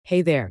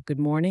Hey there, good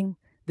morning.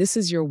 This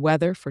is your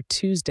weather for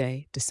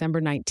Tuesday,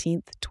 December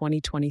 19th,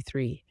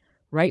 2023,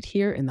 right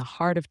here in the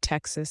heart of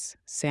Texas,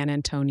 San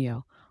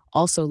Antonio,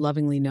 also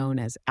lovingly known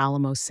as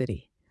Alamo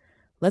City.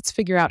 Let's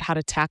figure out how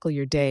to tackle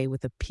your day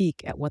with a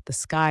peek at what the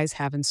skies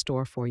have in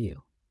store for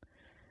you.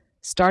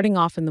 Starting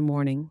off in the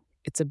morning,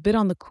 it's a bit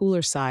on the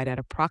cooler side at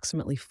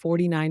approximately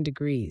 49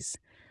 degrees,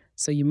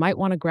 so you might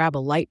want to grab a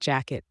light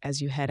jacket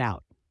as you head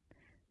out.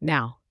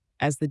 Now,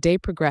 as the day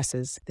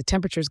progresses, the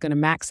temperature is going to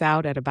max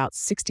out at about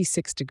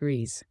 66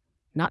 degrees.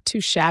 Not too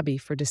shabby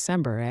for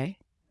December, eh?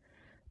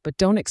 But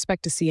don't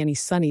expect to see any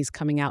sunnies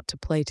coming out to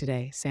play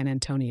today, San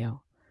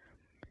Antonio.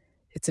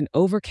 It's an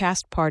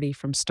overcast party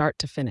from start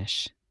to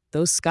finish.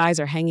 Those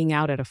skies are hanging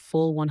out at a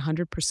full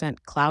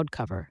 100% cloud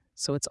cover,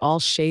 so it's all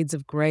shades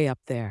of gray up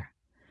there.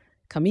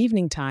 Come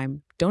evening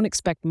time, don't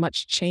expect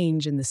much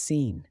change in the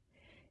scene.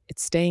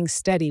 It's staying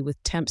steady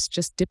with temps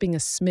just dipping a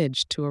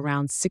smidge to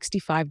around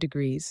 65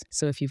 degrees,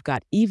 so if you've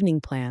got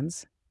evening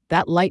plans,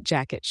 that light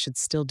jacket should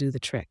still do the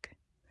trick.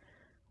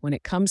 When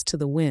it comes to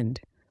the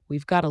wind,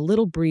 we've got a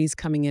little breeze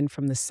coming in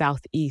from the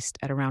southeast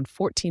at around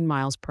 14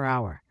 miles per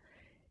hour.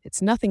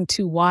 It's nothing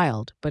too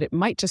wild, but it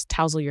might just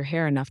tousle your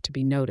hair enough to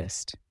be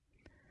noticed.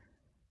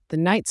 The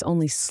night's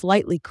only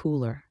slightly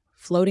cooler,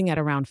 floating at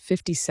around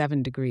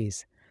 57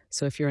 degrees,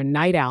 so if you're a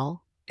night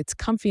owl, it's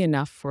comfy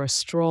enough for a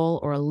stroll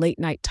or a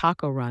late-night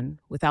taco run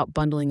without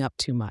bundling up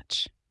too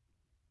much.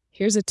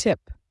 Here's a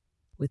tip.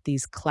 With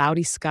these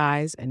cloudy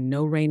skies and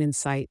no rain in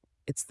sight,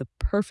 it's the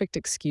perfect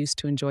excuse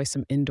to enjoy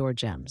some indoor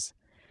gems.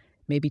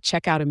 Maybe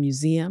check out a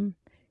museum,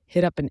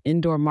 hit up an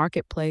indoor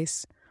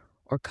marketplace,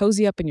 or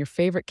cozy up in your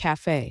favorite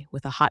cafe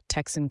with a hot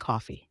Texan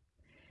coffee.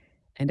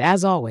 And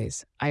as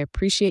always, I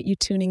appreciate you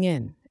tuning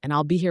in, and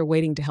I'll be here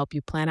waiting to help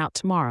you plan out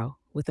tomorrow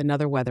with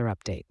another weather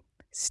update.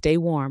 Stay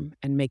warm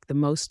and make the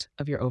most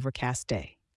of your overcast day.